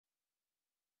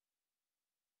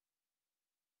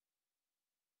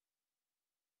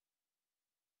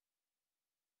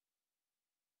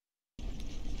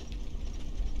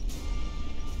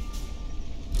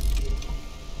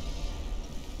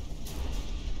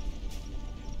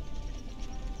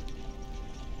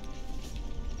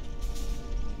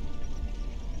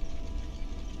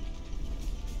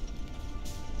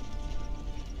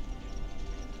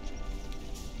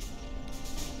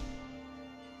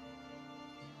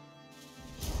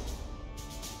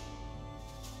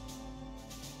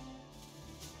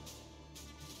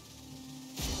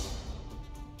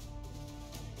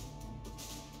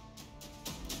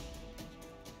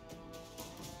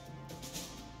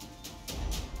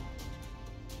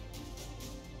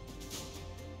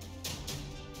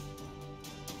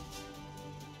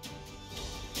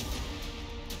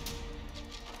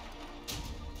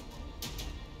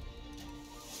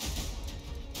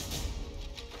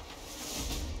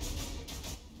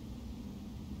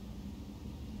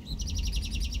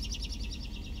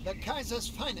The Kaiser's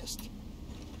finest.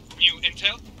 New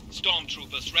intel?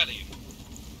 Stormtroopers rallying.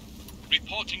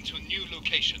 Reporting to new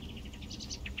location.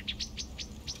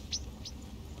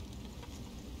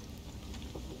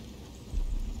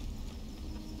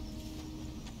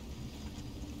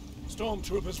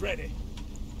 Stormtroopers ready.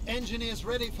 Engineers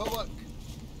ready for work.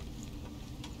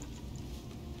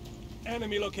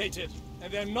 Enemy located,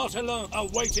 and they're not alone.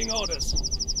 Awaiting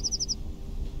orders.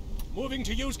 Moving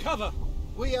to use cover.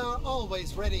 We are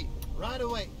always ready. Right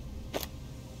away.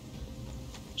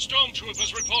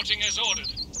 Stormtroopers reporting as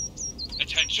ordered.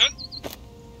 Attention.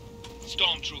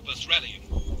 Stormtroopers rallying.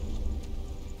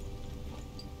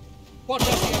 What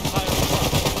does the Empire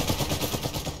require?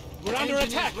 We're under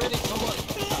Engineers attack. ready for work.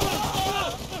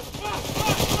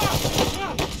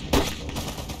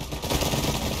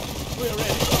 We're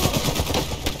ready.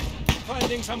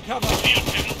 Finding some cover. Field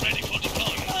cannon ready for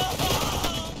deployment.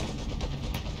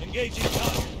 Engaging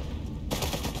target.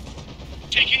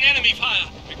 Taking enemy fire.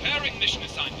 Preparing mission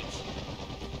assignments.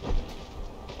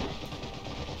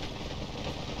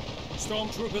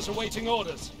 Stormtroopers awaiting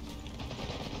orders.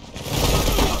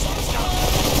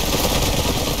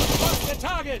 What's the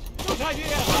target? Good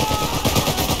idea.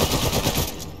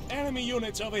 Enemy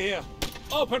units over here.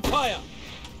 Open fire.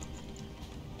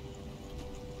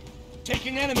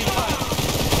 Taking enemy fire.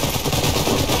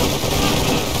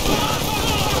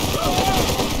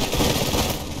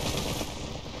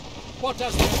 What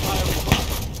does the Empire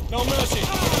require? No mercy.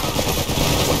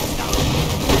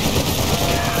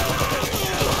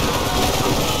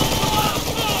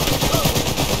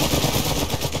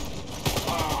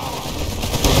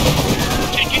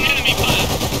 Taking enemy fire.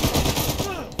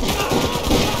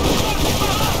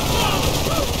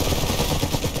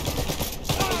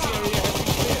 This area has been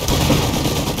cleared.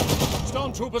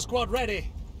 Stormtrooper squad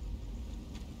ready.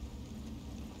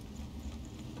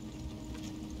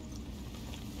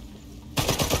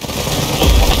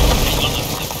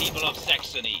 The people of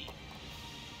Saxony.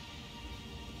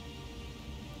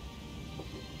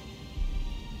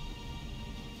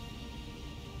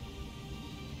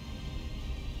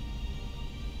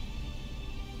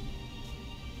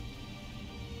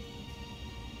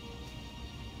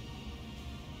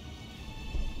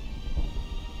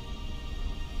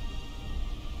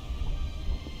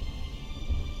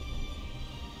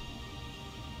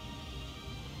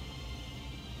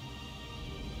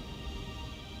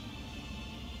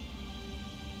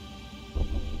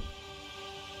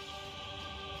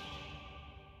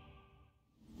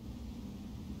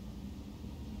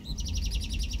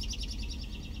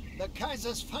 The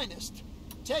Kaiser's finest.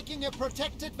 Taking a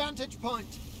protected vantage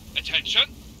point. Attention.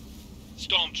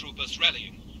 Stormtroopers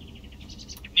rallying.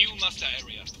 New muster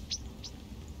area.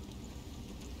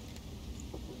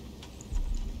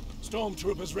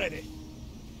 Stormtroopers ready.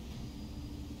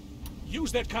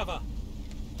 Use that cover.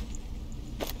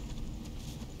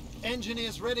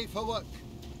 Engineers ready for work.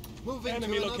 Moving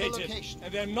Enemy to another located, location.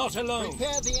 and they're not alone.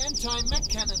 Prepare the anti-mech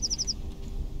cannon.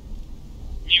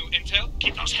 New intel?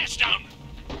 Keep those heads down.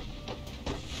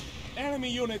 Enemy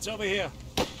units over here.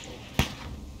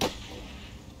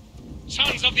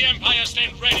 Sons of the Empire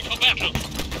stand ready for battle.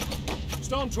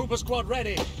 Stormtrooper squad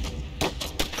ready.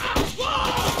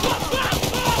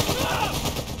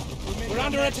 We're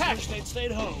under attack. They'd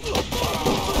stayed home.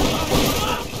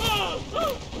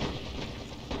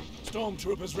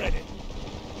 Stormtroopers ready.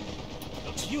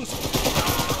 Looks useful.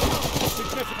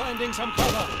 Significant finding some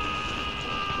cover.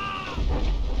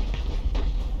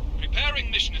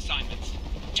 Preparing mission assignments.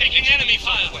 Taking enemy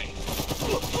fire away.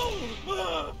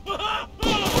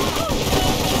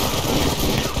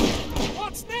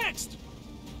 What's next?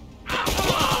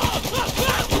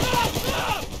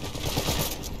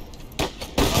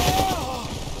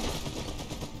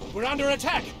 We're under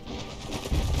attack.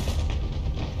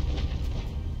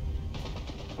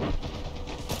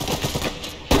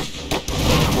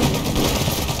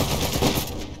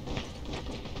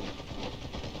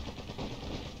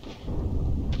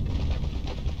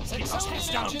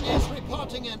 Engineers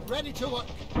reporting and ready to work.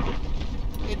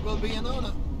 It will be an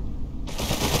honor.